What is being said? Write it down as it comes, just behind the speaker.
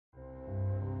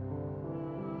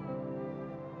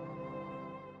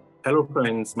Hello,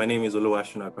 friends. My name is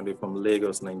Oluwaseun Akande from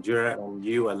Lagos, Nigeria, and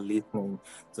you are listening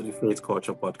to the Faith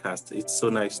Culture Podcast. It's so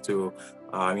nice to,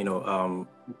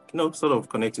 sort of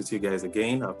connect with you guys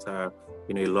again after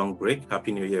a long break.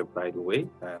 Happy New Year, by the way.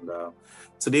 And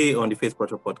today on the Faith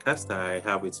Culture Podcast, I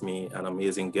have with me an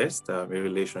amazing guest, a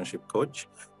relationship coach,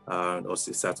 also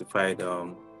a certified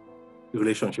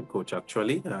relationship coach,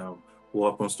 actually, who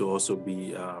happens to also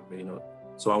be,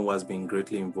 someone who has been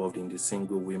greatly involved in the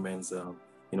single women's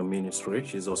ministry.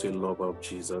 She's also a lover of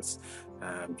Jesus,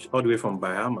 all the way from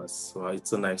Bahamas. So it's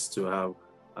so nice to have,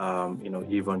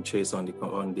 Yvonne Chase on the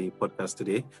podcast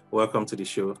today. Welcome to the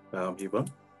show,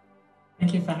 Yvonne.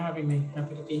 Thank you for having me.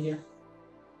 Happy to be here.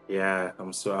 Yeah,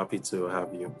 I'm so happy to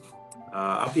have you.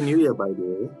 Happy New Year, by the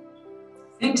way.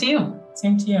 Same to you.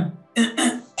 Same to you.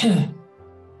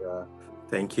 Yeah,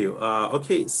 thank you.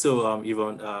 Okay, so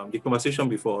Yvonne, the conversation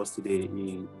before us today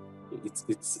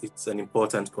it's an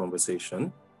important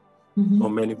conversation for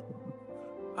many people,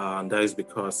 and that is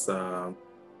because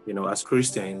as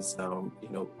Christians,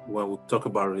 when we talk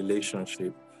about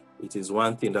relationship, it is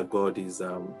one thing that God is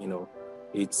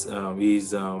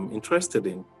is interested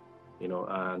in,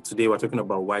 and today we're talking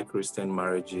about why Christian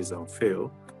marriages fail.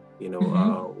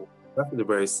 That's a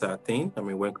very sad thing. I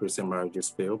mean, when Christian marriages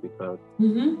fail, because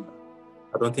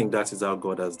I don't think that is how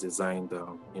God has designed,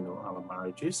 our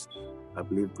marriages. I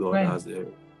believe God has a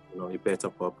better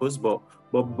purpose. But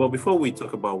before we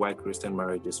talk about why Christian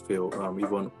marriages fail,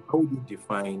 Yvonne, how would you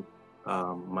define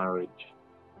marriage?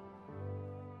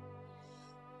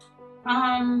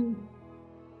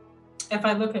 If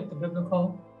I look at the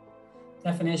biblical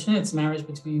definition, it's marriage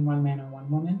between one man and one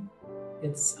woman.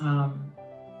 It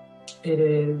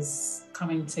is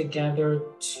coming together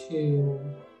to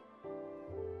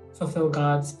fulfill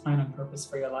God's plan and purpose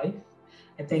for your life.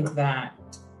 I think that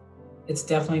it's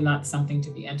definitely not something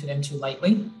to be entered into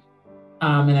lightly.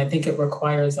 And I think it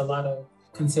requires a lot of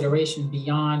consideration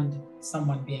beyond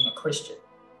someone being a Christian.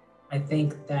 I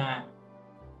think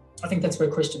that's where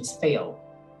Christians fail.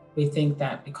 We think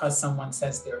that because someone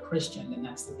says they're a Christian, then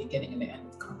that's the beginning and the end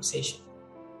of the conversation.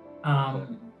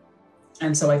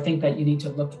 And so I think that you need to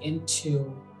look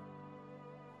into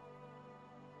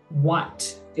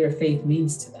what their faith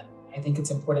means to them. I think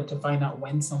it's important to find out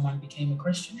when someone became a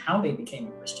Christian, how they became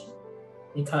a Christian.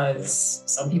 Because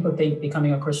some people think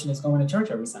becoming a Christian is going to church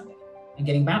every Sunday and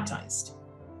getting baptized,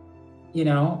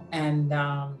 and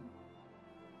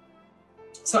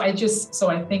so I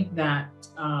think that,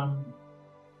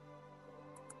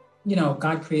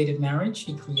 God created marriage.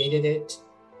 He created it,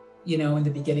 in the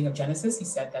beginning of Genesis. He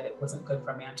said that it wasn't good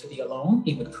for man to be alone.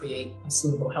 He would create a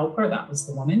suitable helper. That was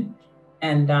the woman.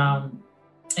 And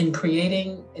in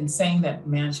saying that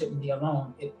man shouldn't be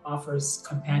alone, it offers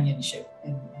companionship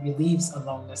and relieves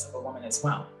aloneness of a woman as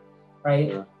well, right?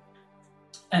 Yeah.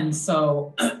 And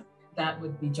so that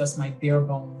would be just my bare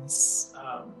bones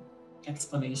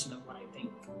explanation of what I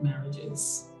think marriage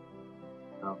is.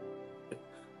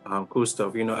 Cool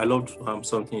stuff. I loved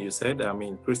something you said. I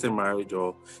mean, Christian marriage,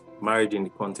 or marriage in the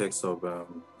context of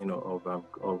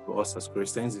of us as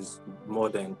Christians, is more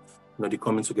than the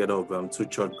coming together of two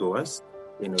churchgoers.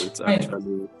 It's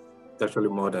actually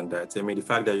more than that. I mean, the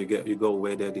fact that you go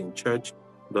wedded in church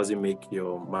doesn't make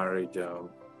your marriage a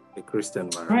Christian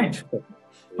marriage.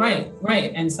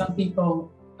 Right. And some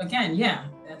people, again,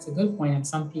 that's a good point. And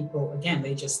some people, again,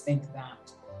 they just think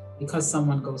that because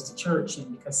someone goes to church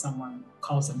and because someone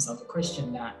calls himself a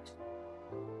Christian, that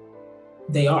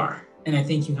they are. And I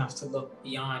think you have to look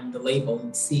beyond the label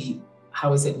and see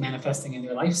how is it manifesting in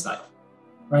their lifestyle,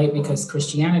 right? Because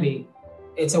Christianity,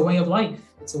 it's a way of life.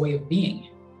 It's a way of being.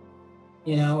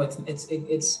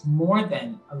 It's more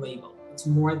than a label. It's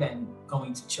more than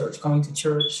going to church. Going to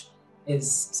church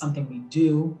is something we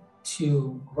do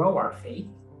to grow our faith,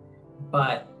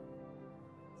 but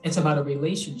it's about a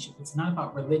relationship. It's not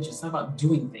about religion. It's not about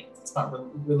doing things. It's about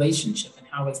relationship, and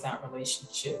how is that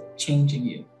relationship changing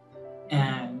you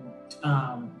and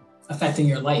affecting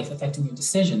your life, affecting your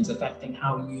decisions, affecting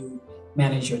how you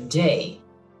manage your day,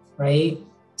 right?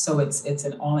 So it's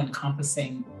an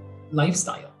all-encompassing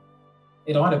lifestyle.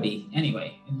 It ought to be,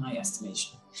 anyway, in my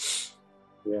estimation.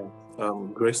 Yeah,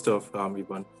 great stuff,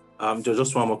 Yvonne.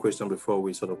 Just one more question before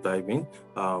we sort of dive in,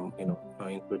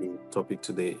 into the topic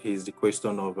today, is the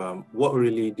question of what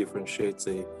really differentiates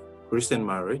a Christian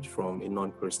marriage from a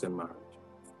non-Christian marriage?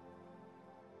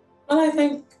 Well, I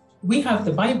think we have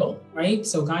the Bible, right?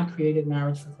 So God created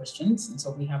marriage for Christians, and so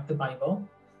we have the Bible.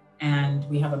 And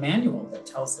we have a manual that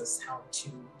tells us how to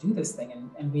do this thing.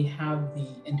 And we have the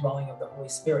indwelling of the Holy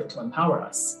Spirit to empower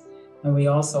us. And we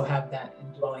also have that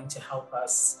indwelling to help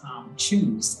us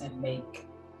choose and make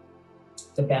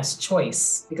the best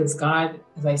choice, because God,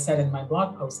 as I said in my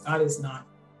blog post, God is not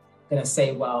going to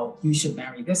say, well, you should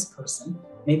marry this person.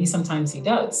 Maybe sometimes he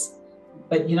does,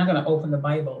 but you're not going to open the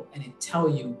Bible and it tell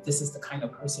you this is the kind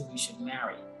of person you should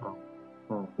marry,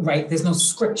 right? There's no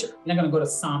scripture. You're not going to go to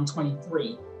Psalm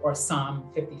 23 or Psalm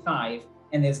 55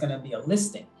 and there's going to be a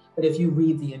listing. But if you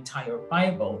read the entire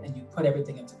Bible and you put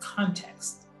everything into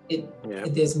context,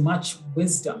 there's much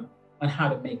wisdom on how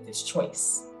to make this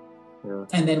choice. Yeah.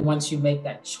 And then once you make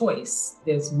that choice,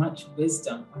 there's much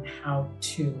wisdom on how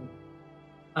to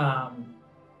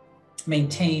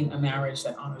maintain a marriage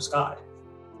that honors God.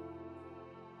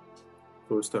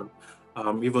 Cool stuff.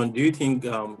 Yvonne, do you think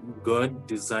God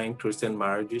designed Christian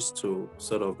marriages to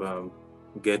sort of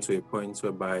get to a point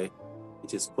whereby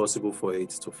it is possible for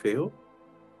it to fail?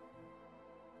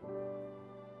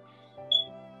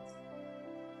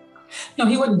 No,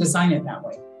 he wouldn't design it that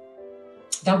way.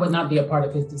 That would not be a part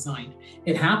of his design.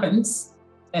 It happens,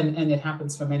 and it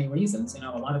happens for many reasons. You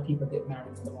know, a lot of people get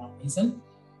married for the wrong reason.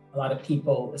 A lot of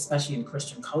people, especially in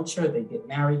Christian culture, they get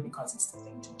married because it's the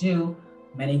thing to do.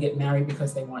 Many get married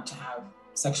because they want to have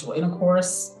sexual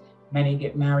intercourse. Many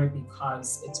get married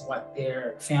because it's what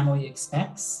their family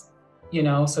expects. You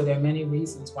know, so there are many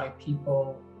reasons why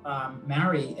people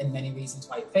marry and many reasons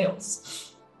why it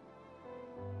fails.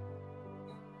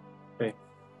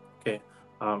 Okay.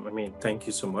 I mean, thank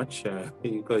you so much.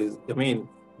 Because I mean,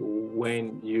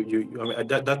 when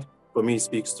that for me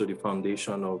speaks to the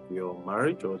foundation of your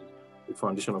marriage or the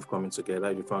foundation of coming together.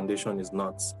 If the foundation is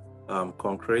not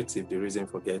concrete, if the reason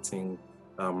for getting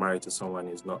married to someone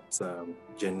is not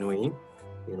genuine,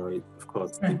 you know, of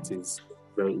course, it is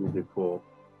very easy for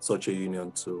such a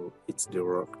union to hit the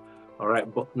rock. All right,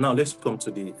 but now let's come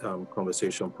to the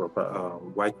conversation proper.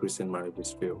 Why Christian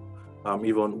marriages fail?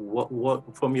 Yvonne,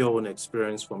 what from your own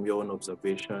experience, from your own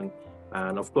observation,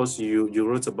 and of course you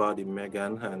wrote about the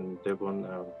Megan and Devon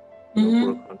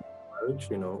broken marriage,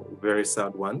 you know, very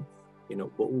sad one, you know.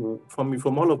 But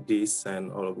from all of this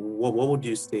and all of, what would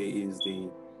you say is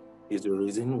the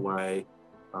reason why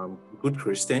good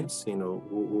Christians, you know,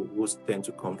 who tend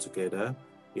to come together,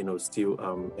 you know,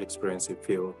 still experience a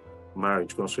failed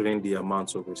marriage, considering the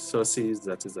amounts of resources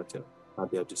that is at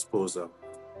their disposal?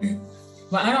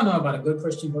 Well, I don't know about a good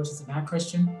Christian versus a bad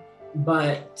Christian,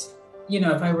 but, you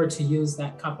know, if I were to use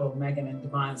that couple, Megan and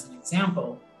Devon, as an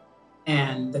example,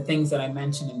 and the things that I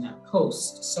mentioned in that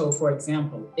post. So, for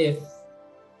example, if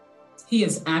he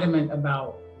is adamant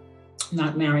about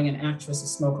not marrying an actress, a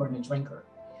smoker, and a drinker,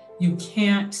 you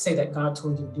can't say that God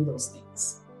told you to do those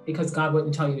things, because God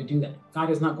wouldn't tell you to do that. God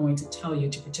is not going to tell you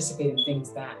to participate in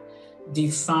things that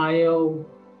defile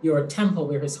your temple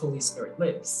where his Holy Spirit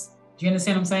lives. Do you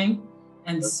understand what I'm saying?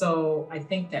 And so I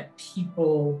think that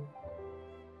people,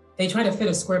 they try to fit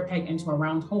a square peg into a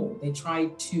round hole. They try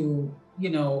to, you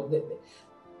know,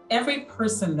 every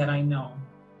person that I know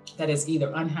that is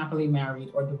either unhappily married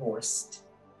or divorced,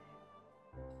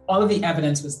 all of the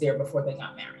evidence was there before they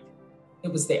got married.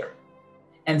 It was there.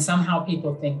 And somehow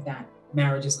people think that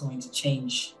marriage is going to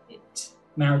change it.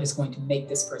 Marriage is going to make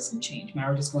this person change.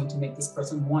 Marriage is going to make this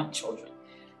person want children.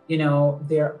 You know,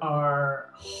 there are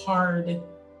hard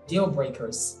deal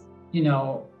breakers, you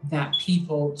know, that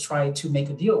people try to make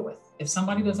a deal with. If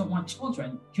somebody doesn't want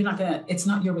children, it's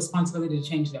not your responsibility to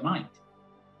change their mind.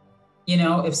 You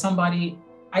know, if somebody,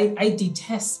 I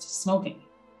detest smoking.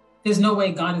 There's no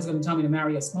way God is going to tell me to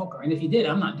marry a smoker. And if he did,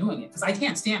 I'm not doing it because I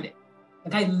can't stand it.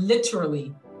 Like, I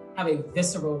literally have a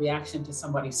visceral reaction to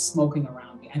somebody smoking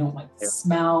around me. I don't like the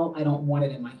smell. I don't want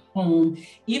it in my home.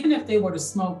 Even if they were to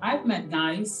smoke, I've met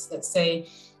guys that say,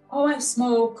 oh, I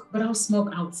smoke, but I'll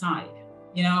smoke outside.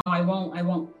 You know, I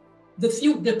won't.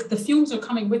 The fumes are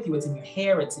coming with you. It's in your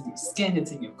hair, it's in your skin,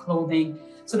 it's in your clothing.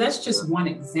 So that's just one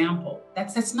example.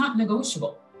 That's not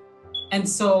negotiable. And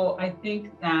so I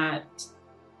think that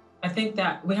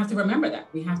we have to remember that.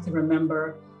 We have to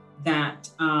remember that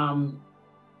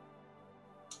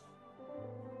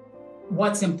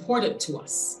what's important to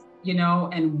us, you know,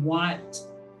 and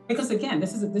because again,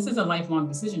 this is a lifelong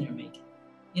decision you're making.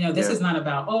 You know, this is not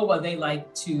about, oh, well, they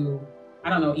like to, I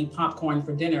don't know, eat popcorn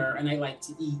for dinner and I like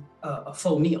to eat a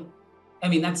full meal. I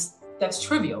mean, that's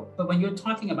trivial. But when you're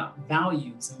talking about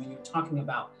values and when you're talking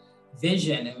about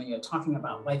vision and when you're talking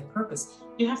about life purpose,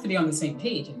 you have to be on the same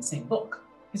page in the same book.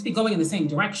 You have to be going in the same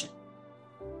direction.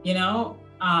 You know,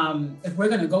 if we're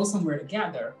going to go somewhere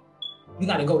together, we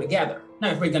got to go together. Now,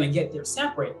 if we're going to get there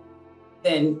separate,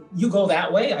 then you go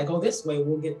that way, I go this way,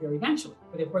 we'll get there eventually.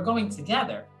 But if we're going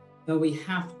together, then we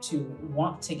have to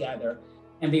walk together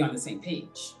and be on the same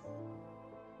page.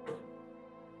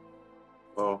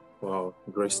 Wow,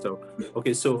 great stuff.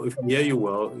 Okay, so if I hear you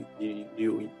well,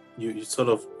 you sort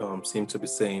of seem to be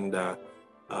saying that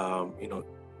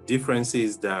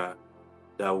differences that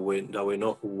were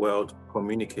not well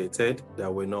communicated,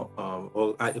 that were not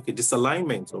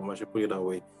disalignment, or I should put it that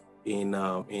way,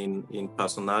 in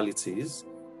personalities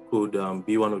could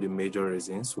be one of the major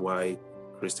reasons why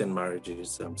Christian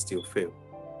marriages still fail.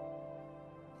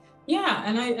 Yeah,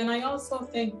 and I also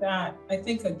think that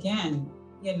again,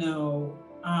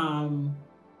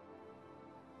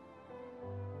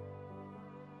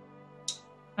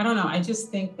 I don't know. I just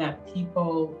think that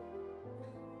people,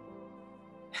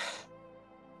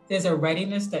 there's a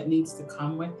readiness that needs to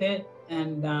come with it.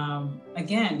 And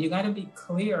again, you got to be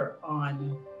clear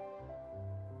on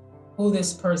who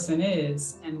this person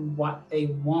is and what they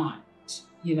want,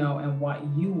 and what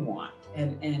you want.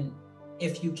 And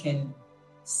if you can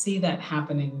see that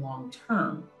happening long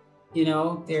term,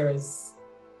 there's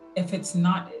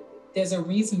a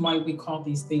reason why we call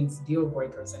these things deal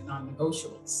breakers and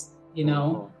non-negotiables,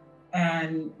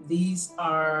 and these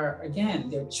are, again,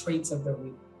 they're traits of the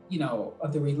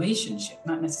relationship,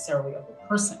 not necessarily of the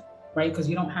person, right? Because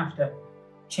you don't have to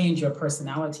change your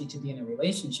personality to be in a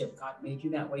relationship. God made you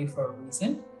that way for a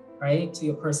reason, right? So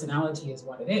your personality is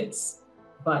what it is.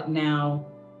 But now,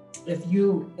 if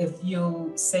you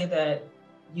say that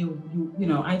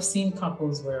I've seen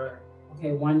couples where,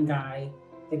 okay,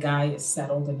 the guy is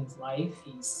settled in his life,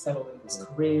 he's settled in his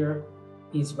career,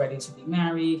 he's ready to be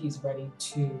married, he's ready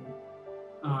to,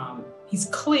 he's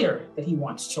clear that he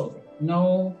wants children.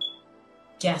 No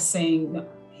guessing. No,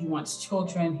 he wants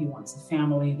children, he wants a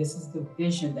family. This is the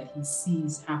vision that he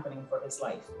sees happening for his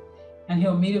life. And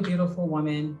he'll meet a beautiful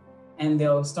woman and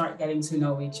they'll start getting to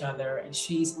know each other, and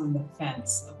she's on the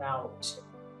fence about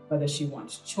whether she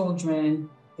wants children.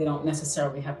 They don't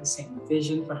necessarily have the same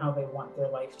vision for how they want their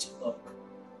life to look.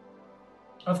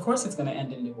 Of course, it's going to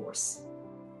end in divorce,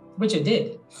 which it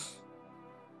did,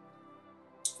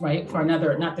 right? For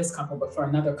another, not this couple, but for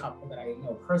another couple that I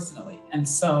know personally. And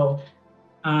so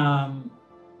there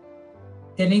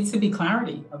needs to be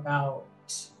clarity about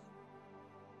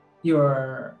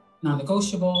your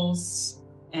non-negotiables.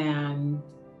 And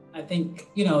I think,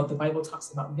 the Bible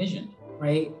talks about vision,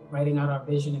 right? Writing out our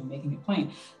vision and making it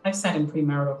plain. I've sat in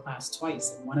premarital class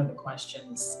twice, and one of the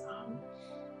questions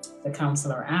the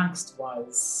counselor asked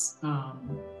was,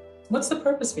 what's the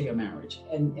purpose for your marriage?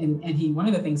 And one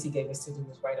of the things he gave us to do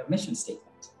was write a mission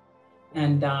statement.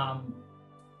 And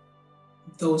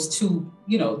those two,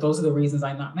 those are the reasons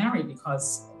I'm not married,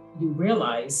 because you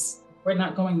realize we're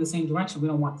not going the same direction. We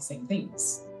don't want the same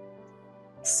things.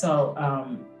 So,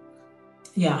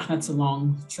 yeah, that's a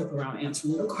long trip around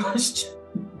answering your question.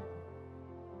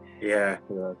 Yeah.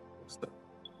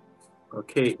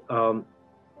 Okay.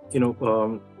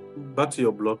 Back to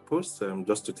your blog post,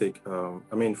 just to take,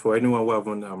 for anyone who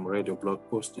haven't read your blog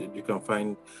post, you can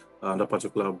find that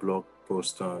particular blog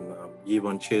post on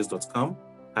giveonchase.com.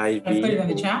 Should I put it in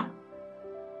the chat?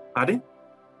 Pardon?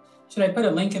 Should I put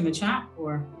a link in the chat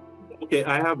or? Okay,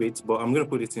 I have it, but I'm going to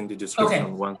put it in the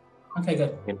description. Okay,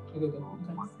 good.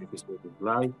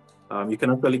 Live. You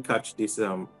can actually catch this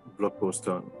blog post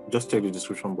on, just check the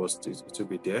description box, it will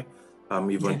be there.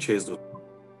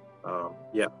 giveonchase.com.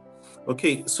 Yeah.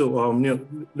 Okay, so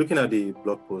looking at the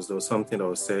blog post, there was something that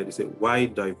was said. It said, why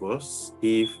divorce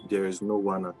if there is no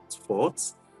one at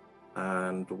fault?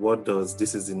 And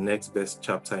this is the next best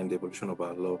chapter in the evolution of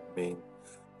our love mean?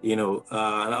 And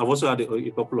I've also had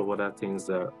a couple of other things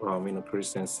that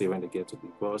Christians say when they get to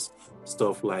divorce,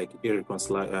 stuff like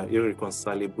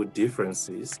irreconcilable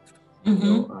differences.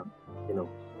 Mm-hmm.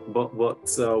 But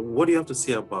what do you have to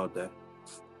say about that?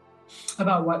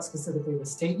 About what specifically, the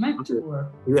statement? Okay.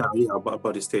 Or? Yeah,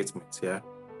 about the statement, yeah.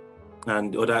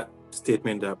 And the other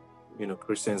statement that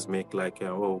Christians make, like,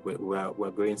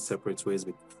 we're going separate ways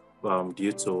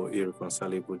due to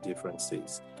irreconcilable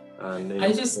differences. And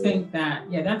I just think that,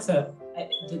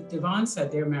 Devon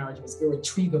said their marriage was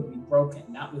irretrievably broken.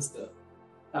 That was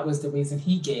the reason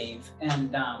he gave.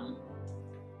 And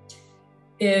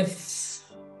if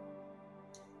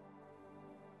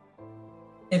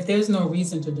there's no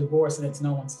reason to divorce and it's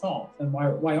no one's fault, then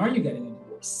why are you getting a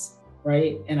divorce,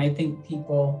 right? And I think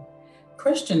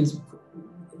Christians,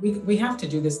 we have to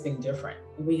do this thing different.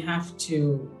 We have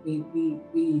to, we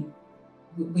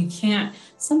can't.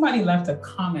 Somebody left a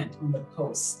comment on the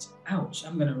post. Ouch,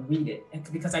 I'm gonna read it,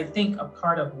 because I think a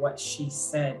part of what she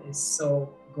said is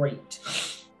so great.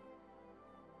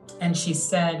 And she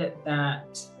said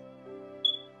that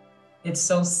it's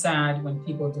so sad when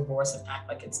people divorce and act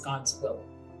like it's God's will,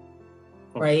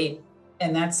 right?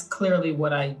 And that's clearly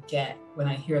what I get when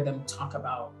I hear them talk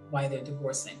about why they're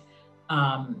divorcing.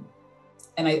 And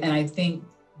I think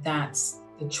that's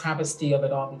the travesty of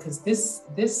it all, because this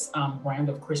brand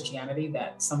of Christianity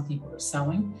that some people are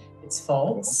selling, it's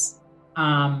false,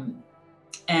 and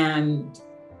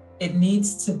it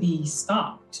needs to be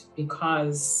stopped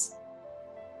because,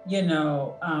 you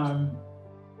know,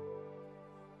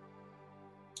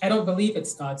 I don't believe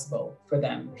it's God's will for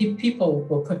them. People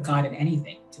will put God in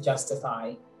anything to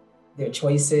justify their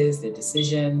choices, their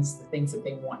decisions, the things that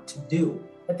they want to do,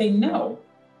 but they know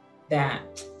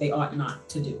that they ought not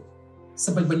to do.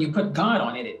 So, but when you put God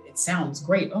on it, it sounds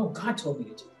great. Oh, God told me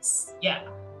to do this. Yeah,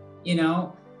 you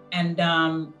know, and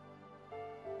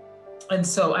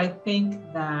so I think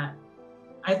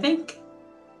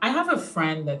I have a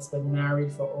friend that's been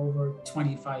married for over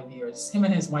 25 years. Him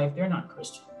and his wife, they're not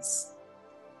Christians.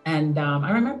 And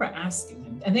I remember asking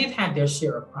him, and they've had their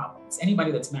share of problems.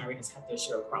 Anybody that's married has had their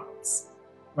share of problems,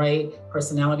 right?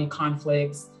 Personality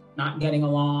conflicts, not getting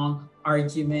along,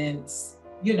 arguments,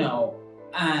 you know.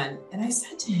 And I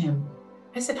said to him,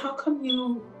 I said, how come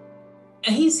you,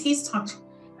 and he's talked,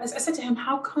 I said to him,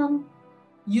 how come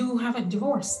you haven't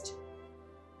divorced?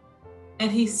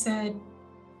 And he said,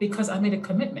 because I made a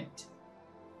commitment.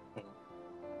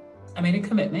 I made a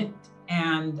commitment,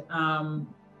 and I'm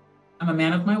a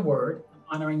man of my word. I'm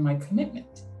honoring my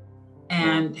commitment.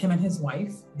 And him and his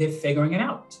wife, they're figuring it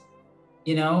out.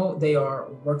 You know, they are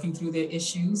working through their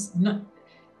issues. No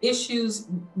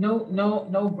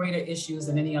greater issues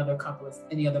than any other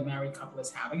married couple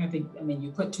is having. I mean,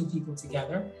 you put two people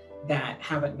together that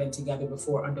haven't been together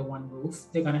before under one roof,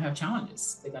 they're going to have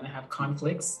challenges. They're going to have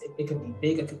conflicts. It could be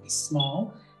big, it could be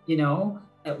small. You know,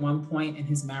 at one point in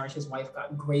his marriage, his wife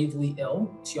got gravely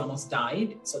ill. She almost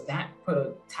died. So that put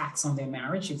a tax on their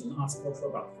marriage. She was in the hospital for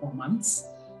about 4 months.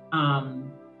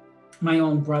 My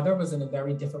own brother was in a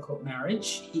very difficult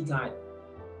marriage. He got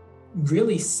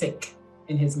really sick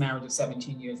in his marriage of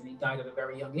 17 years, and he died at a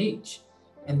very young age.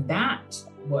 And that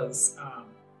was,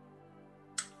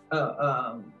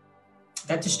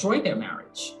 that destroyed their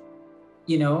marriage,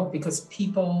 you know, because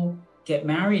people get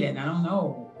married and I don't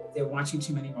know, they're watching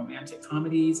too many romantic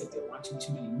comedies, if they're watching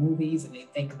too many movies, and they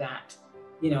think that,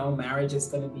 you know, marriage is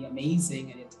going to be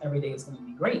amazing and every day is going to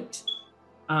be great.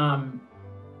 And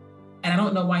I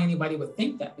don't know why anybody would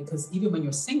think that, because even when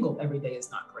you're single, every day is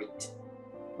not great,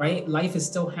 right? Life is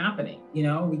still happening. You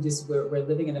know, we're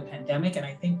living in a pandemic. And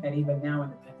I think that even now in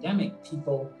the pandemic,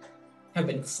 people have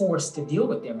been forced to deal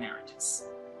with their marriages.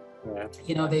 Yeah.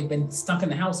 You know, they've been stuck in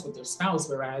the house with their spouse,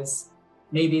 whereas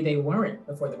maybe they weren't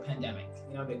before the pandemic.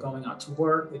 You know, they're going out to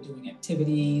work, they're doing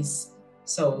activities.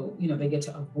 So, you know, they get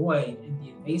to avoid and be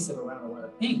invasive around a lot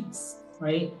of things,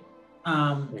 right?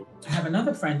 I have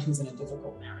another friend who's in a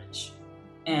difficult marriage,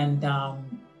 and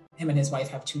him and his wife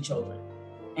have 2 children.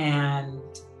 And,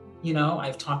 you know,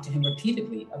 I've talked to him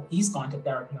repeatedly. He's gone to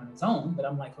therapy on his own, but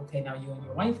I'm like, okay, now you and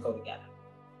your wife go together,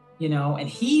 you know, and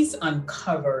he's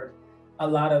uncovered a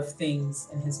lot of things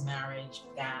in his marriage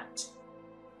that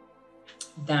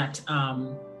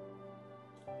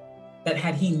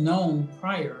had he known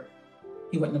prior,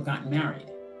 he wouldn't have gotten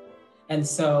married. And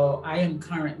so I am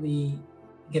currently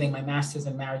getting my master's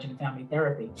in marriage and family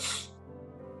therapy.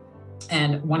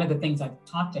 And one of the things I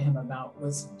talked to him about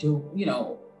was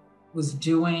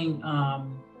doing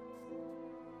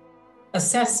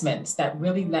assessments that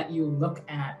really let you look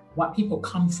at what people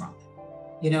come from,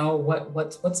 you know,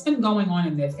 what's been going on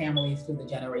in their family through the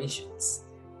generations,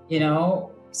 you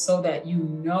know, so that you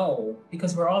know,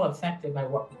 because we're all affected by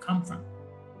what we come from,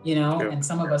 you know, yeah. And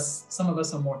some of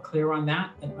us are more clear on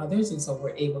that than others. And so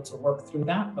we're able to work through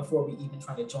that before we even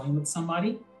try to join with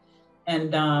somebody.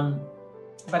 And,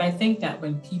 but I think that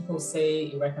when people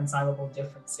say irreconcilable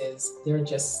differences, they're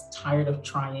just tired of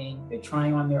trying. They're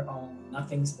trying on their own.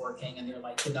 Nothing's working. And they're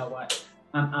like, you know what?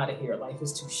 I'm out of here. Life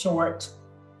is too short.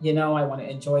 You know, I want to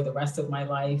enjoy the rest of my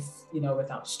life, you know,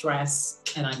 without stress.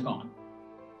 And I'm gone.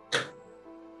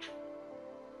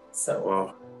 So.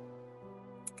 Wow.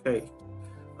 Okay.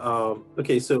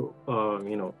 Okay. So,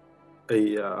 you know,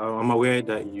 I'm aware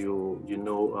that you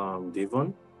know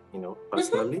Devon, you know,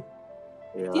 personally.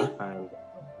 Mm-hmm. Yeah.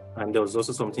 And there was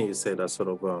also something you said that sort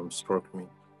of struck me.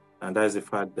 And that is the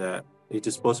fact that it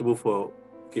is possible for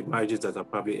marriages that have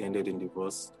probably ended in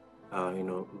divorce, you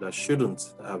know, that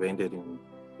shouldn't have ended in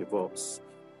divorce,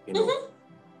 you know.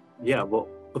 Mm-hmm. Yeah, but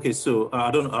okay, so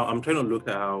I'm trying to look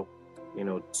at how, you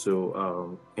know,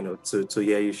 to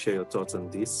hear you share your thoughts on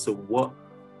this. So what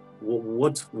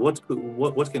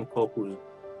can couples,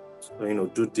 you know,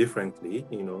 do differently,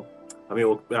 you know? I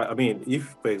mean,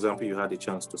 if, for example, you had a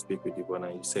chance to speak with Devon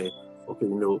and you say, okay,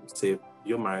 you know, say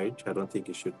your marriage, I don't think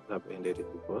it should have ended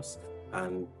in divorce,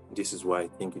 and this is why I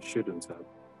think it shouldn't have.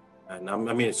 And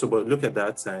I mean, so but look at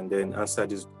that and then answer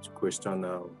this question,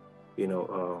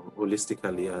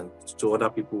 holistically, and to other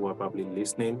people who are probably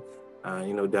listening.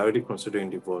 They're already considering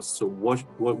divorce. So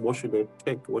what should they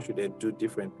take? What should they do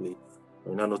differently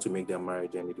in order not to make their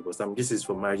marriage end in divorce? I mean, this is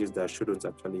for marriages that shouldn't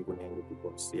actually even end with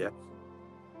divorce. Yeah.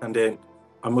 And then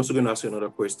I'm also going to ask you another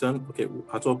question. Okay,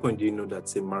 at what point do you know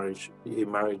that a marriage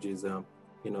is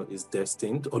is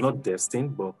destined, or not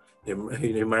destined, but a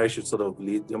marriage should sort of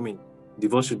lead? I mean,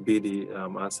 divorce should be the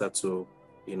answer to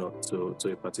to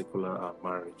a particular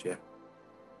marriage. Yeah.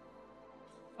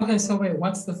 Okay, so wait,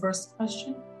 what's the first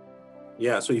question?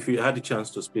 Yeah, so if you had the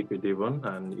chance to speak with Devon,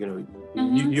 and you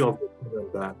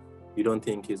that you don't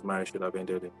think his marriage should have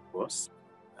ended in divorce,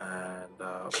 and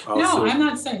no, I'm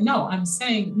not saying no. I'm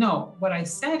saying no. What I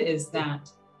said is that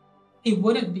he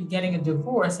wouldn't be getting a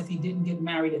divorce if he didn't get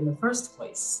married in the first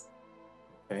place.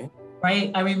 Okay.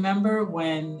 Right. I remember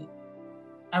when.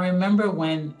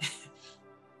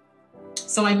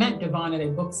 So I met Devon at a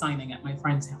book signing at my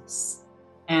friend's house,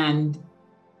 and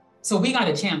so we got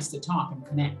a chance to talk and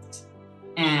connect.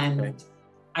 And okay.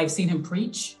 I've seen him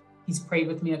preach. He's prayed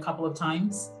with me a couple of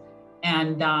times.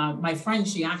 And my friend,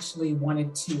 she actually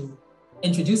wanted to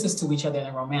introduce us to each other in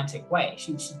a romantic way.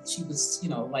 She was,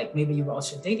 like, maybe you all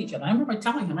should date each other. I remember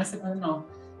telling him, I said, oh, no.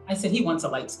 I said, he wants a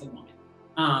light-skinned woman.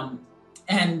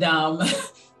 And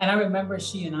I remember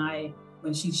she and I,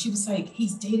 when she was like,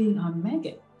 he's dating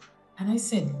Megan. And I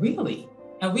said, really?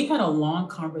 And we had a long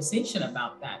conversation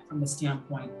about that from the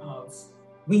standpoint of,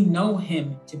 we know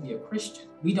him to be a Christian.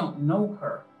 We don't know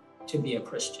her to be a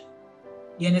Christian.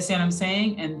 You understand what I'm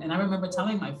saying? And I remember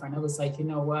telling my friend, I was like, you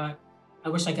know what? I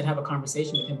wish I could have a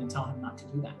conversation with him and tell him not to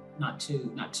do that, not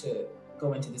to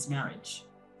go into this marriage,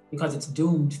 because it's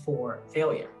doomed for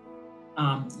failure.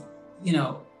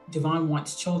 Devon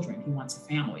wants children. He wants a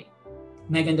family.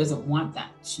 Megan doesn't want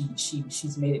that.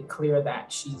 She's made it clear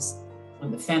that she's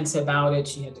on the fence about it.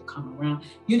 She had to come around.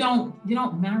 You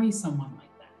don't marry someone like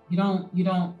that. You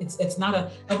don't, it's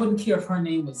not I wouldn't care if her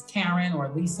name was Karen or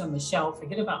Lisa, Michelle,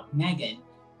 forget about Megan.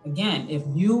 Again, if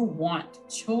you want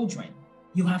children,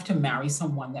 you have to marry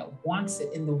someone that wants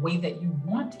it in the way that you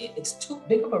want it. It's too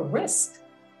big of a risk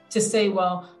to say,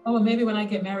 well, maybe when I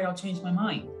get married, I'll change my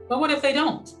mind. But what if they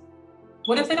don't?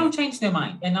 What if they don't change their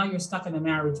mind? And now you're stuck in a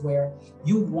marriage where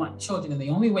you want children, and the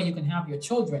only way you can have your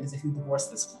children is if you divorce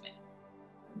this woman.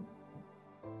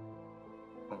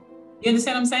 You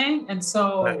understand what I'm saying? And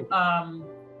so right.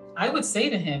 I would say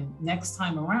to him, next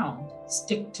time around,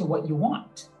 stick to what you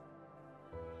want.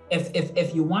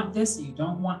 If you want this, you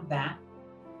don't want that,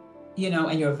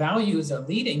 and your values are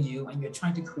leading you, and you're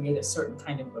trying to create a certain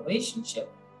kind of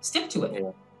relationship, stick to it.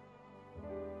 Yeah.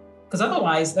 Because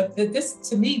otherwise,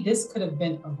 this could have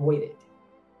been avoided.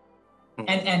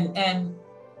 Mm-hmm. And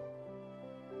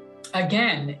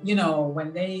again,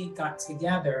 when they got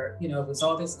together, it was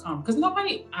all this calm. Because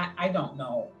nobody, I don't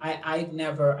know. I've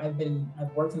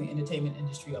worked in the entertainment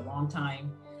industry a long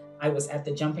time. I was at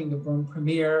the Jumping the Broom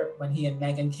premiere when he and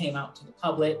Megan came out to the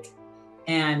public.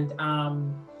 And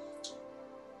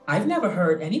I've never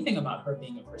heard anything about her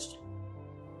being a Christian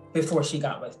before she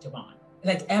got with Devon,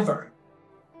 like ever.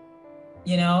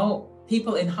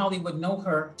 People in Hollywood know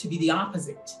her to be the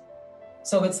opposite.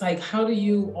 So it's like, how do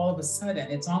you all of a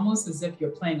sudden, it's almost as if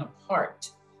you're playing a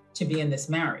part to be in this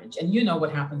marriage. And you know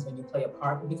what happens when you play a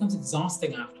part, it becomes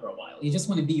exhausting after a while. You just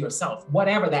want to be yourself,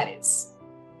 whatever that is,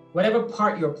 whatever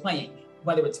part you're playing,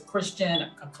 whether it's a Christian,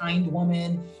 a kind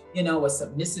woman, a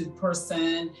submissive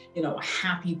person, a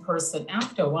happy person.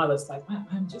 After a while, it's like,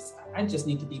 I just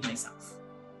need to be myself.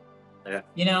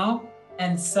 Yeah.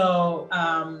 And so,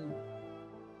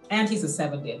 and he's a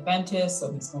Seventh-day Adventist,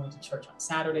 so he's going to church on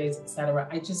Saturdays, etc.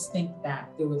 I just think that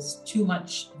there was too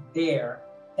much there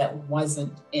that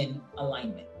wasn't in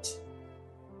alignment.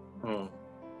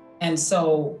 And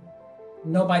so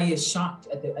nobody is shocked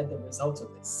at the result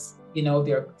of this.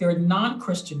 There are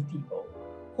non-Christian people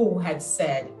who had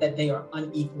said that they are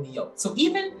unequally yoked. So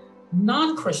even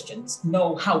non-Christians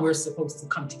know how we're supposed to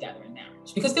come together in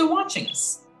marriage because they're watching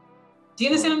us. Do you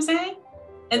understand what I'm saying?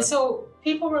 And so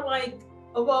people were like,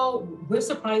 oh, well, we're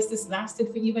surprised this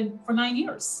lasted for 9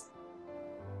 years.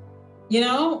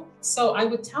 So I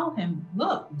would tell him,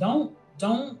 look, don't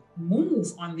move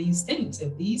on these things.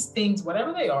 If these things,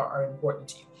 whatever they are important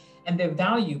to you, and they're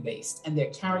value-based and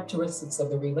they're characteristics of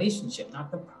the relationship,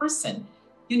 not the person,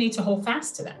 you need to hold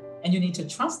fast to that. And you need to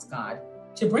trust God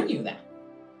to bring you that.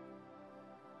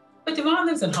 But Devon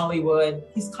lives in Hollywood.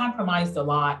 He's compromised a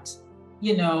lot.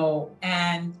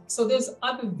 And so there's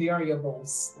other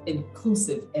variables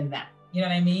inclusive in that. You know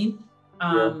what I mean?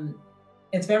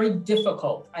 It's very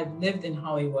difficult. I've lived in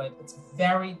Hollywood. It's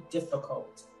very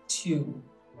difficult to,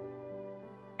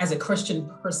 as a Christian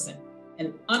person,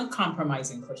 an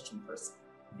uncompromising Christian person.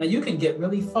 Now, you can get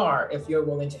really far if you're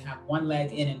willing to have one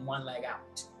leg in and one leg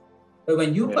out. But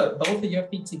when you put both of your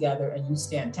feet together and you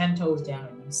stand 10 toes down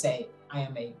and you say, I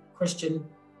am a Christian,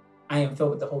 I am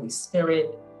filled with the Holy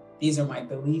Spirit, these are my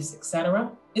beliefs,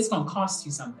 etc., it's going to cost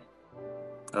you something.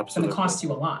 Absolutely. It's going to cost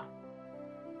you a lot.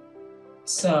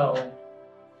 So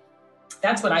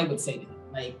that's what I would say to him.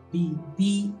 Like,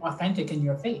 be authentic in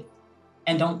your faith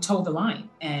and don't toe the line.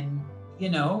 And,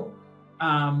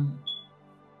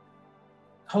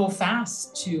 hold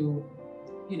fast to,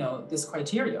 this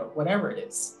criteria, whatever it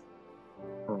is.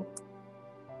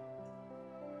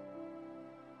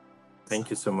 Thank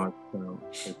you so much,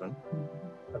 Evan.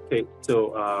 Okay,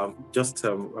 so just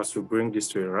as we bring this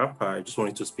to a wrap, I just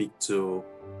wanted to speak to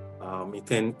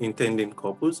intending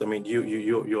couples. I mean,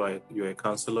 you're a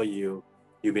counselor. You've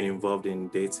been involved in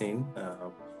dating,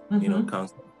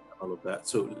 counseling, all of that.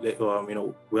 So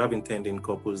we have intending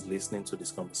couples listening to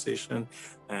this conversation,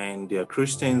 and they are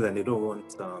Christians and they don't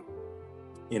want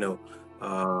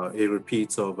a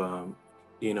repeat of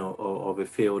of a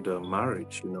failed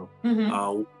marriage.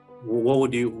 What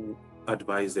would you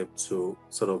advise them to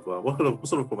what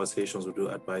sort of conversations would you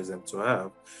advise them to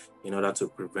have in order to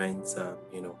prevent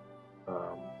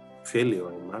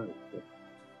failure in marriage?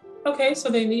 Okay, so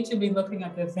they need to be looking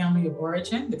at their family of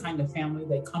origin, the kind of family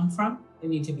they come from. They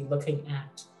need to be looking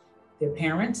at their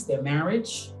parents, their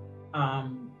marriage,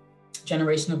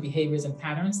 generational behaviors and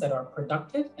patterns that are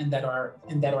productive and that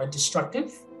are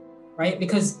destructive, right?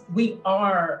 Because we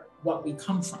are what we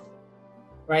come from,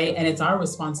 right? And it's our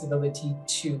responsibility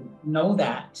to know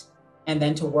that and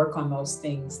then to work on those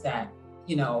things that,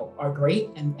 are great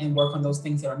and work on those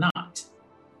things that are not,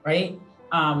 right?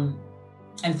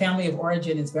 And family of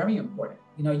origin is very important.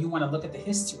 You want to look at the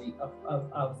history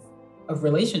of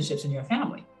relationships in your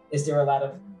family. Is there a lot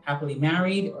of happily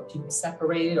married, or people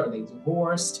separated? Are they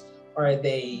divorced? Are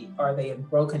they in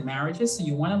broken marriages? So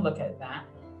you want to look at that.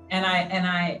 And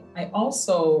I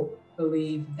also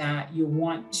believe that you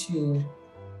want to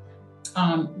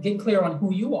get clear on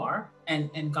who you are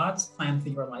and God's plan for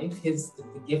your life,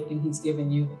 the gifting He's given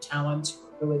you, the talents,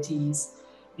 abilities,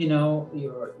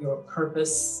 your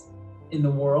purpose in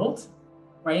the world,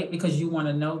 right? Because you want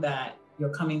to know that you're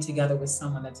coming together with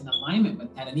someone that's in alignment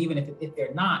with that, and even if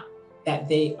they're not, that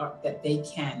they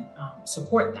can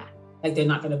support that. Like, they're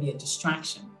not going to be a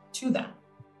distraction to that,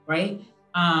 right?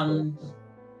 And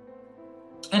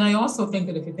I also think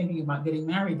that if you're thinking about getting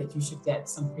married, that you should get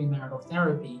some premarital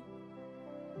therapy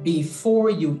before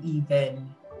you even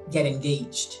get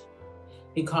engaged,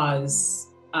 because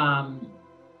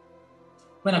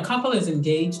when a couple is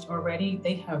engaged already,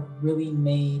 they have really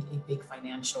made a big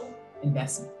financial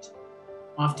investment.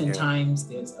 Oftentimes,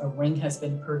 there's a ring has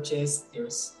been purchased,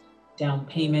 there's down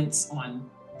payments on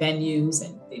venues,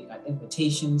 and they've got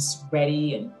invitations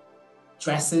ready, and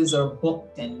dresses are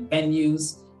booked and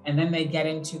venues. And then they get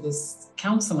into this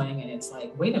counseling, and it's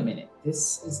like, wait a minute,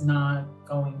 this is not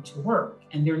going to work.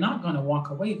 And they're not going to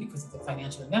walk away because of the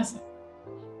financial investment.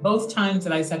 Both times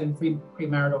that I said in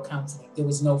premarital counseling, there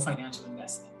was no financial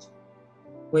investment,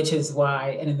 which is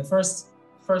why, and in the first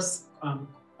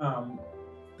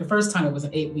time it was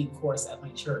an 8-week course at my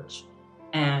church.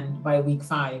 And by week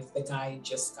 5, the guy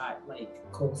just got like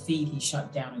cold feet. He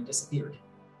shut down and disappeared.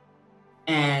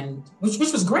 And which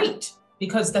was great,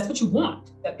 because that's what you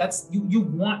want. That's you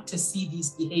want to see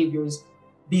these behaviors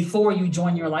before you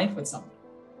join your life with someone.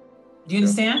 Do you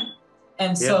understand?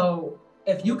 And so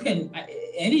if you can,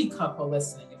 any couple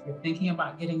listening, if you're thinking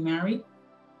about getting married,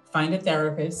 find a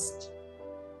therapist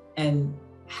and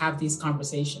have these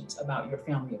conversations about your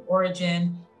family of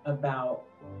origin, about,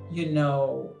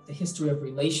 the history of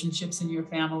relationships in your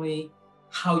family,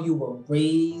 how you were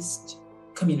raised,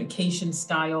 communication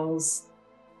styles,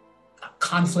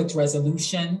 conflict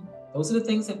resolution. Those are the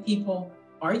things that people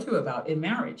argue about in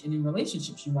marriage and in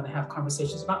relationships. You want to have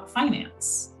conversations about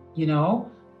finance,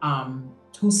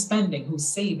 who's spending, who's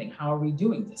saving, how are we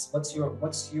doing this? What's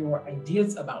your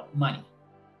ideas about money?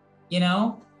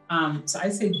 So I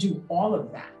say do all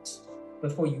of that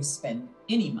before you spend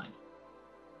any money.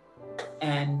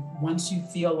 And once you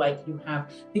feel like you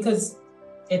have, because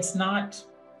it's not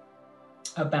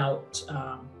about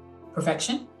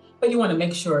perfection, but you want to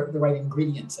make sure the right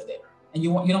ingredients are there. And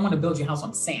you don't want to build your house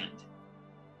on sand,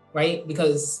 right?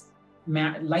 Because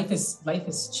life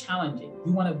is challenging.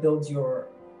 You want to build your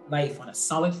life on a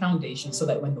solid foundation so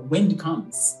that when the wind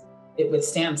comes, it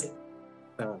withstands it.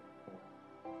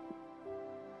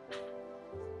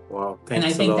 Wow, and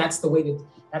I think that's the way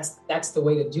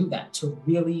to do that, to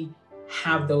really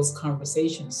have those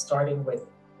conversations, starting with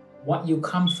what you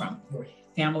come from, your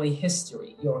family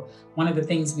history. One of the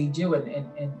things we do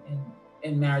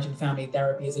in marriage and family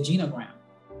therapy is a genogram,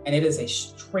 and it is a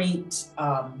straight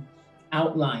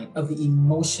outline of the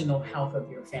emotional health of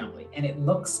your family, and it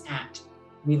looks at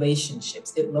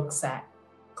relationships, it looks at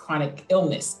chronic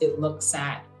illness, it looks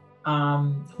at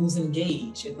who's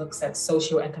engaged, it looks at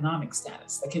socioeconomic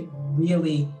status. Like, it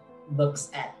really looks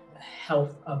at the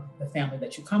health of the family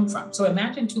that you come from. So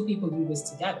imagine two people do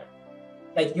this together.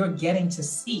 Like, you're getting to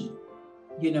see,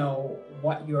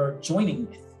 what you're joining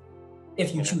with,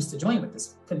 if you choose to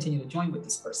continue to join with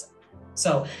this person.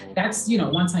 So that's,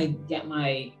 once I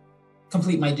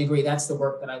complete my degree, that's the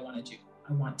work that I want to do.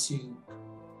 I want to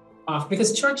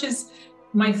because churches,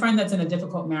 my friend that's in a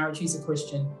difficult marriage, he's a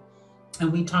Christian,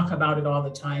 and we talk about it all the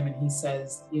time. And he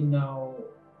says,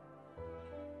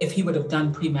 if he would have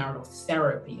done premarital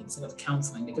therapy instead of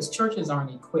counseling, because churches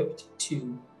aren't equipped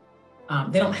to,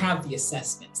 they don't have the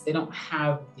assessments. They don't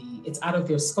have it's out of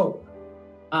their scope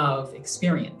of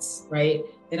experience, right?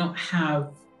 They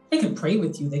can pray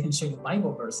with you. They can show you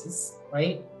Bible verses,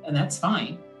 right? And that's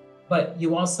fine. But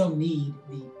you also need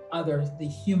you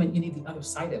need the other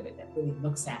side of it that really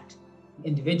looks at the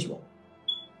individual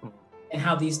and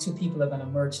how these two people are going to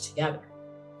merge together.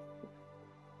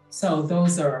 So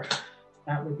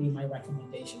that would be my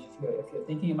recommendation. If you're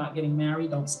thinking about getting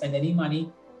married, don't spend any money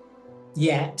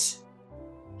yet.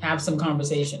 Have some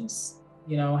conversations,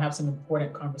 have some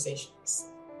important conversations.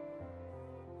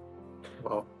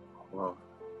 Wow.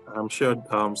 I'm sure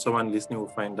someone listening will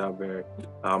find that very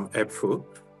helpful.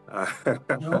 I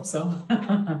hope so.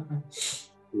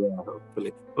 Yeah,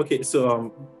 hopefully. Okay,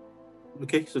 so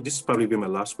this is probably be my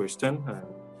last question.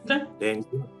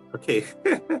 Okay.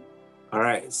 All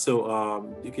right. So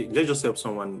let's just help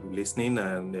someone listening,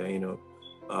 and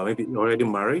maybe already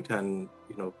married, and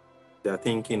they're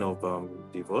thinking of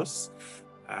divorce,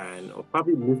 and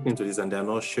probably listening to this, and they're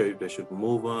not sure if they should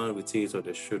move on with it or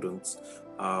they shouldn't.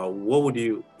 What would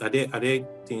you? Are there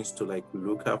things to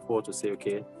look out for to say,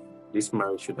 okay, this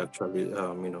marriage should actually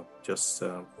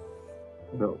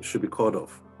should be called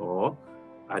off, or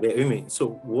are there?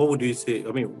 So what would you say?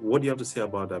 What do you have to say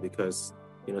about that? Because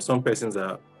some persons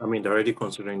are, they're already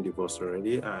considering divorce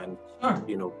already, and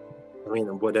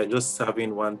but they're just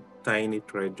having one tiny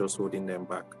thread just holding them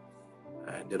back,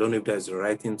 and they don't know if that's the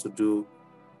right thing to do,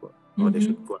 or they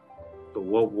should go. So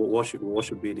what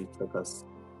should be the triggers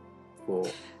for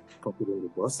considering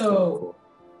divorce? For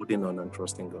holding on and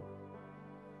trusting God?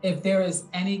 If there is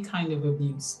any kind of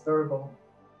abuse, verbal,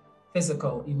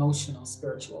 physical, emotional,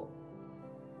 spiritual,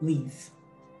 leave.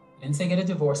 I didn't say get a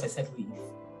divorce, I said leave,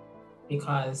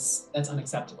 because that's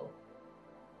unacceptable.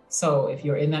 So if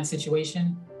you're in that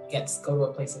situation, get to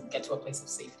a place of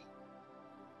safety,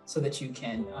 so that you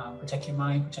can protect your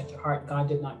mind, protect your heart. God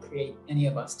did not create any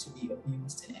of us to be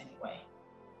abused in any way.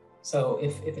 So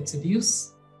if it's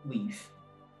abuse, leave.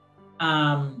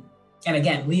 And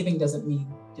again, leaving doesn't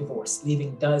mean divorce.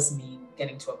 Leaving does mean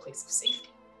getting to a place of safety.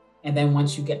 And then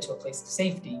once you get to a place of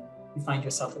safety, you find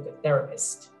yourself a good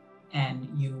therapist, and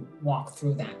you walk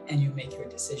through that and you make your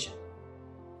decision.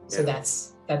 So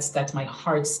that's my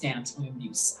hard stance on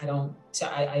abuse. I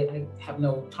have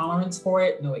no tolerance for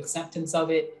it, no acceptance of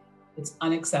it. It's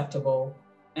unacceptable.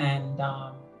 And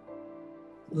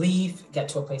leave, get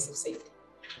to a place of safety.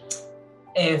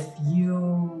 If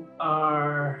you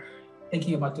are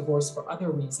thinking about divorce for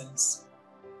other reasons,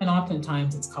 and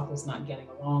oftentimes it's couples not getting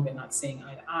along and not seeing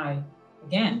eye to eye,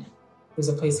 again, there's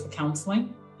a place for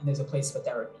counseling and there's a place for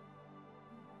therapy,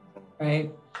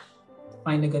 right?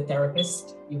 Find a good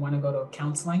therapist. You want to go to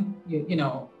counseling.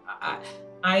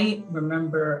 I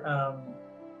remember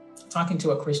talking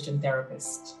to a Christian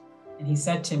therapist, and he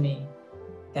said to me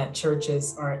that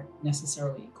churches aren't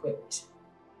necessarily equipped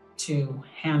to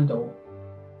handle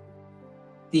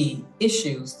the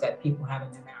issues that people have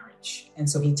in their marriage. And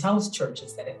so he tells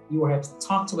churches that if you have to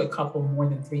talk to a couple more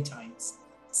than 3 times,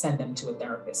 send them to a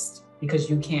therapist, because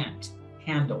you can't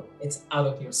handle, it's out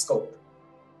of your scope,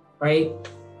 right?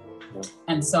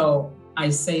 And so I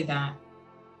say that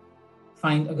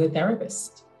find a good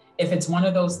therapist. If it's one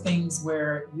of those things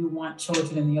where you want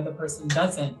children and the other person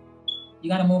doesn't, you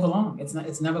got to move along.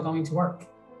 It's never going to work.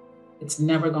 It's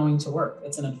never going to work.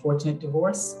 It's an unfortunate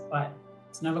divorce, but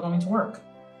it's never going to work.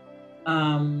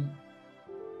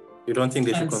 You don't think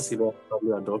they should consider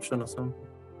probably adoption or something?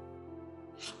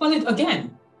 Well,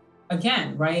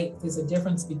 again, right? There's a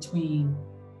difference between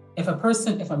if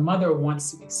a mother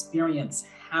wants to experience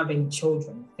having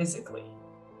children physically,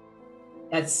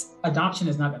 adoption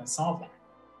is not going to solve that.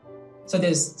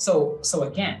 So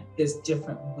again, there's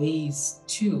different ways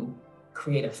to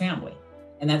create a family.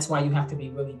 And that's why you have to be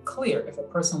really clear. If a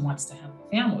person wants to have a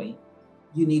family,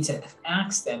 you need to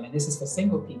ask them, and this is for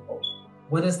single people,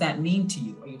 what does that mean to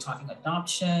you? Are you talking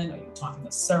adoption? Are you talking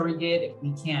a surrogate? If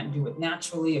we can't do it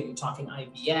naturally, are you talking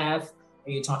IVF? Are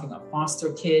you talking a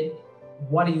foster kid?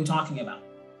 What are you talking about?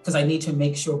 Because I need to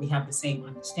make sure we have the same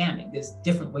understanding. There's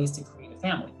different ways to create a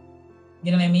family.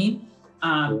 You know what I mean?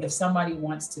 If somebody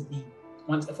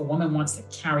if a woman wants to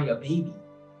carry a baby,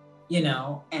 you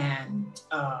know, and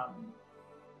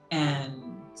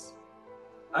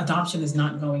adoption is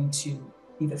not going to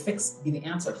be the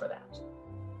answer for that.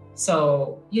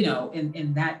 So, you know,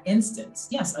 in that instance,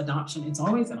 yes, adoption, it's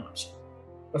always an option.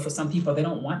 But for some people, they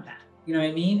don't want that. You know what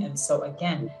I mean? And so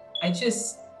again, I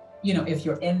just, you know, if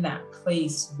you're in that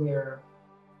place where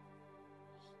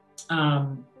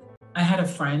I had a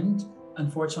friend,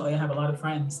 unfortunately, I have a lot of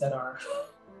friends that are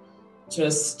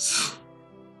just,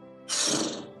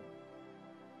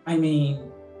 I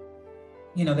mean,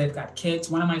 you know, they've got kids.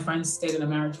 One of my friends stayed in a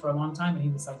marriage for a long time, and he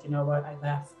was like, you know what, I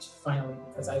left finally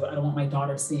because I don't want my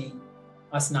daughter seeing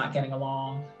us not getting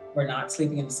along. We're not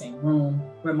sleeping in the same room.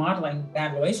 We're modeling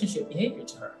bad relationship behavior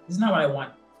to her. This is not what I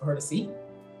want for her to see.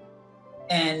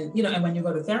 And, you know, and when you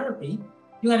go to therapy,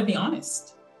 you got to be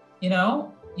honest. You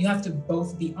know, you have to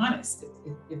both be honest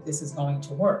if this is going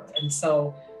to work. And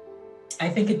so I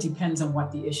think it depends on what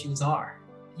the issues are,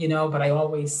 you know, but I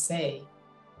always say,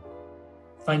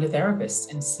 find a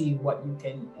therapist and see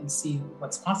see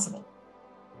what's possible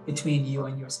between you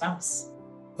and your spouse.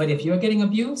 But if you're getting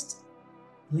abused,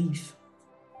 leave,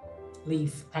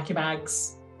 pack your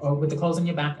bags or with the clothes on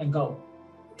your back and go.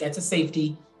 Get to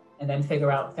safety and then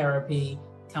figure out therapy,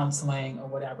 counseling, or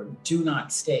whatever. Do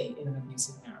not stay in an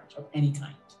abusive marriage of any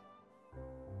kind.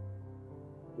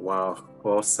 Wow,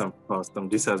 awesome.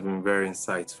 This has been very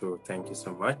insightful. Thank you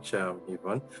so much,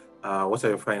 Yvonne. What are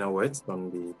your final words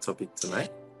on the topic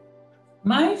tonight?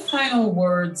 My final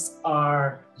words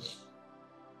are,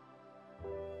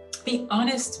 be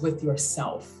honest with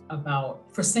yourself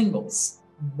for singles,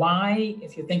 why,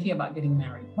 if you're thinking about getting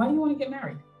married, why do you want to get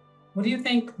married? What do you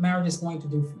think marriage is going to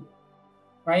do for you?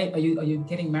 Right? Are you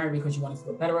getting married because you want to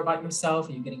feel better about yourself?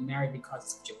 Are you getting married because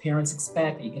it's what your parents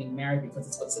expect? Are you getting married because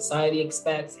it's what society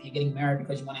expects? Are you getting married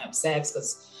because you want to have sex?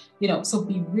 Because, you know, so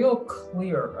be real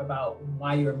clear about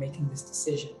why you're making this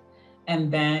decision.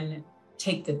 And then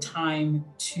take the time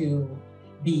to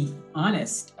be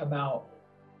honest about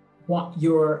what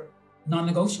your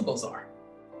non-negotiables are,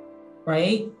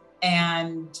 right?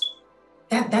 And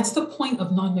that's the point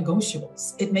of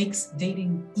non-negotiables. It makes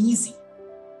dating easy.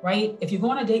 Right? If you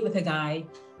go on a date with a guy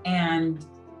and,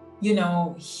 you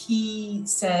know, he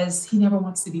says he never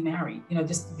wants to be married, you know,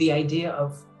 just the idea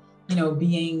of, you know,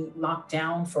 being locked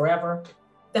down forever,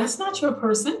 that's not your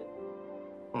person.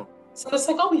 So it's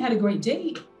like, oh, we had a great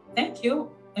date. Thank you.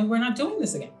 And we're not doing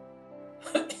this again.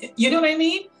 You know what I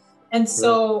mean? And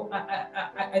so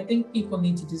I think people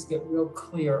need to just get real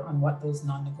clear on what those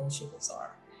non-negotiables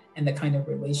are and the kind of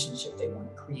relationship they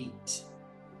want to create.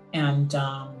 And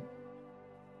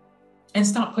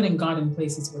stop putting God in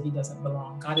places where he doesn't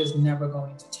belong. God is never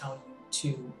going to tell you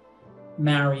to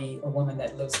marry a woman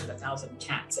that lives with 1,000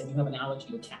 cats and you have an allergy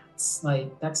to cats.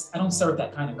 Like I don't serve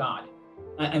that kind of God.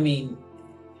 I mean,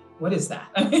 what is that?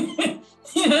 I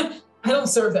don't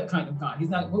serve that kind of God. He's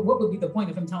not, what would be the point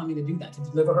of him telling me to do that, to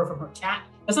deliver her from her cat?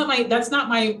 That's not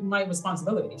my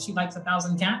responsibility. If she likes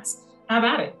 1,000 cats, have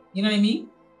at it. You know what I mean?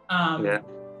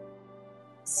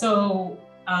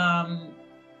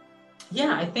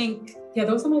 Yeah, I think,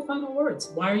 those are my final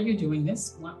words. Why are you doing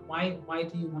this? Why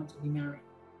do you want to be married?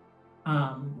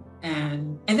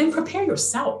 And then prepare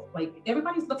yourself. Like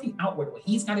everybody's looking outward. Well,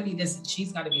 he's got to be this and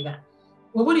she's got to be that.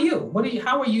 Well,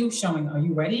 how are you showing? Are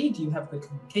you ready? Do you have good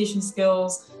communication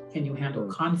skills? Can you handle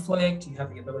conflict? Do you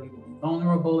have the ability to be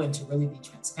vulnerable and to really be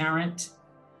transparent?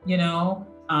 You know?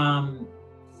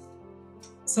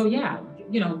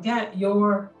 Get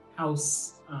your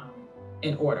house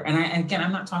in order. And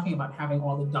I'm not talking about having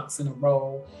all the ducks in a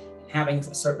row, and having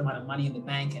a certain amount of money in the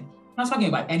bank. And I'm not talking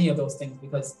about any of those things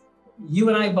because you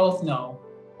and I both know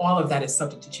all of that is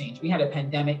subject to change. We had a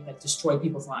pandemic that destroyed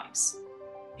people's lives.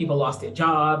 People lost their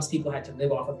jobs. People had to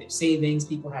live off of their savings.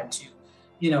 People had to,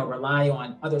 rely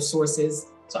on other sources.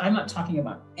 So I'm not talking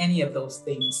about any of those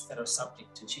things that are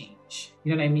subject to change.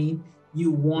 You know what I mean?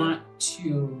 You want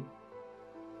to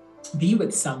be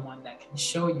with someone that can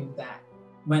show you that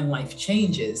when life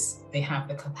changes, they have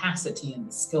the capacity and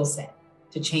the skill set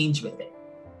to change with it.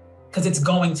 Because it's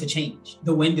going to change.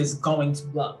 The wind is going to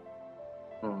blow.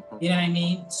 Mm-hmm. You know what I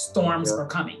mean? Storms are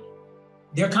coming.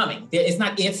 They're coming. It's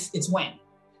not if, it's when.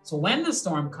 So when the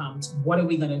storm comes, what are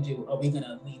we going to do? Are we going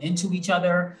to lean into each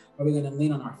other? Are we going to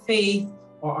lean on our faith?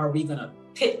 or are we going to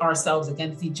pit ourselves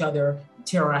against each other and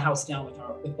tear our house down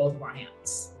with both of our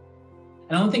hands?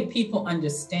 And I don't think people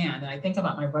understand. And I think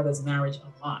about my brother's marriage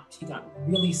a lot. He got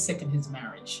really sick in his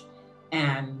marriage,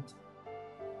 and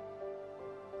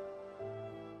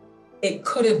it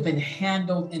could have been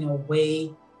handled in a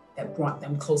way that brought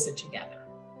them closer together.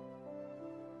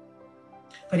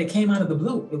 But it came out of the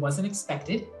blue. It wasn't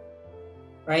expected,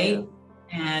 right? Yeah.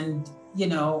 And, you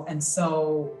know, and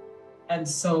so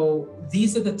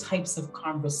these are the types of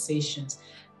conversations.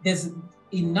 There's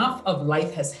enough of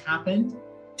life has happened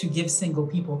to give single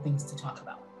people things to talk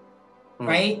about,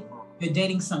 right? You're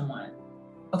dating someone.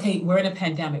 Okay, we're in a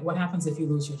pandemic. What happens if you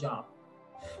lose your job?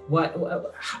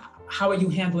 How are you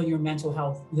handling your mental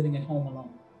health living at home alone?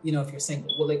 You know, if you're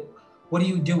single, well, like, what are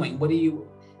you doing?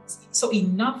 So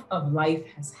enough of life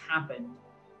has happened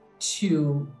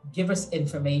to give us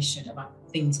information about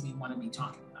things we want to be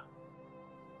talking about.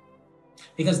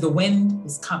 Because the wind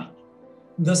is coming.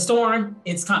 The storm,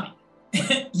 it's coming.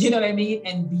 You know what I mean?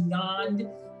 And beyond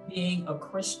being a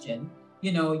Christian,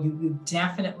 you know, you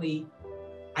definitely,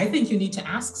 I think you need to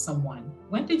ask someone,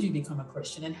 when did you become a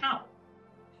Christian and how?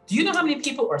 Do you know how many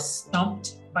people are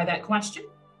stumped by that question?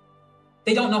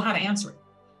 They don't know how to answer it.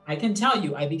 I can tell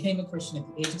you, I became a Christian at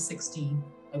the age of 16.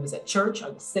 I was at church. I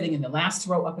was sitting in the last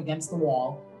row up against the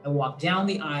wall. I walked down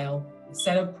the aisle,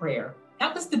 said a prayer.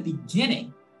 That was the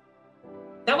beginning.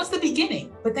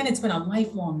 But then it's been a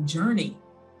lifelong journey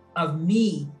of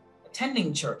me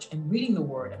attending church and reading the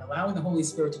word and allowing the Holy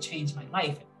Spirit to change my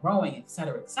life and growing, et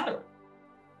cetera, et cetera.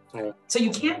 Yeah. So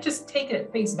you can't just take it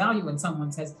at face value when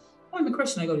someone says, oh, I'm a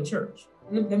Christian, I go to church.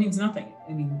 That means nothing.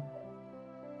 I mean,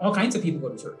 all kinds of people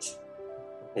go to church.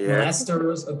 Yeah.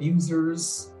 Molesters,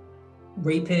 abusers,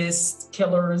 rapists,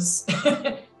 killers,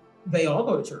 they all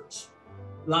go to church.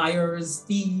 Liars,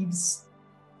 thieves.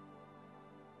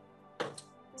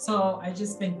 So I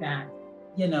just think that,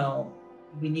 you know,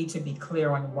 we need to be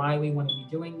clear on why we want to be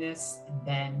doing this, and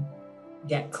then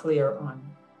get clear on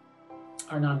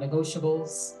our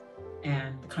non-negotiables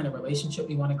and the kind of relationship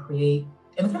we want to create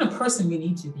and the kind of person we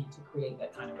need to be to create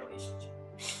that kind of relationship.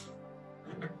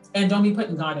 And don't be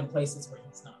putting God in places where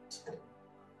he's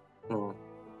not.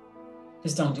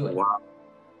 Just don't do it. Wow.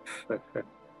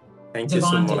 Thank you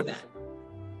so much. Did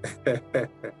that.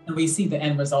 And we see the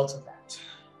end result of that.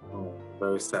 Oh,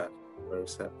 very sad. Very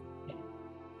sad. Yeah.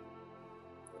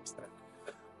 Very sad.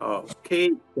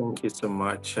 Okay, thank you so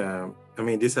much. I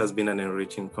mean, this has been an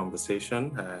enriching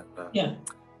conversation.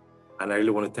 And I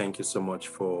really want to thank you so much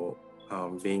for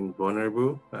being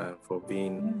vulnerable, for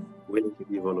being willing to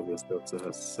give all of yourself to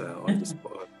us on this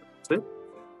podcast.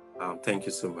 Thank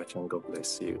you so much, and God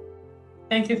bless you.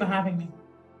 Thank you for having me.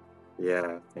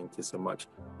 Yeah, thank you so much.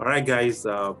 All right, guys,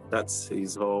 that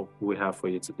is all we have for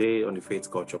you today on the Faith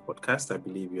Culture Podcast. I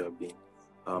believe you have been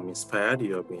inspired.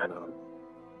 You have been,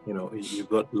 you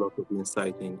got a lot of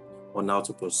insight on how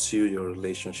to pursue your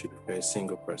relationship if you're a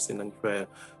single person. And if you're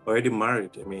already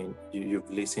married, I mean, you've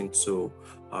listened to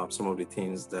some of the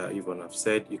things that Yvonne have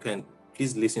said. You can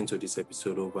please listen to this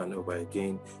episode over and over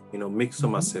again. You know, make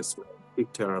some assessment, seek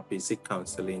therapy, seek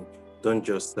counseling. Don't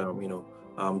just,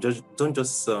 don't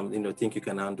just think you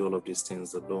can handle all of these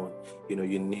things alone. You know,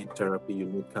 you need therapy, you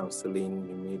need counseling,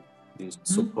 you need the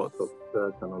support of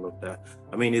church and all of that.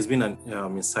 I mean, it's been an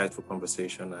insightful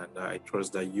conversation, and I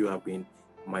trust that you have been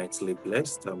mightily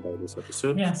blessed by this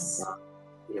episode. Yes.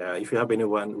 If you have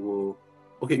anyone who,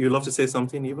 you love to say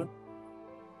something, even?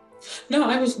 No,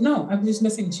 I was just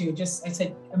listening to you. You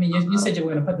said you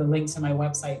were going to put the link to my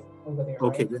website over there.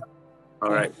 Okay. Right? Yeah.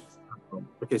 All right.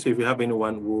 Okay, so if you have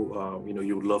anyone who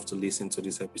you would love to listen to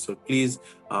this episode, please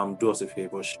do us a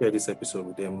favor, share this episode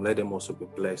with them, let them also be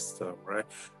blessed, right?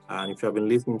 And if you have been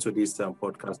listening to this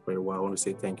podcast for a while, I want to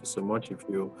say thank you so much. If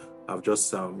you have just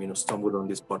stumbled on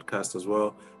this podcast as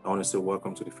well, I want to say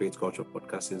welcome to the Faith Culture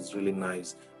Podcast. It's really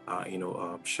nice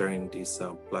sharing this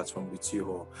platform with you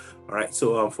all. All right,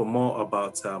 so for more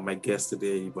about my guest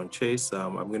today, Yvonne Chase,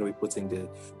 I'm going to be putting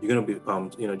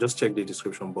just check the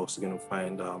description box. You're going to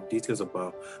find details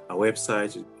about our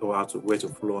website, or where to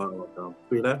follow her on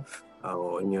Twitter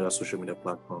or any other social media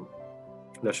platform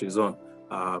that she's on.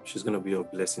 She's going to be a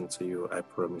blessing to you. I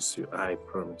promise you. All right,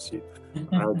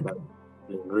 guys.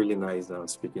 It's been really nice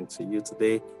speaking to you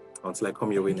today. Until I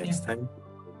come your way next time,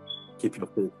 keep your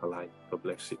faith alive. God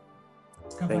bless you.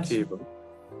 Thank you.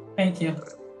 Thank you.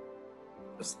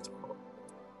 Just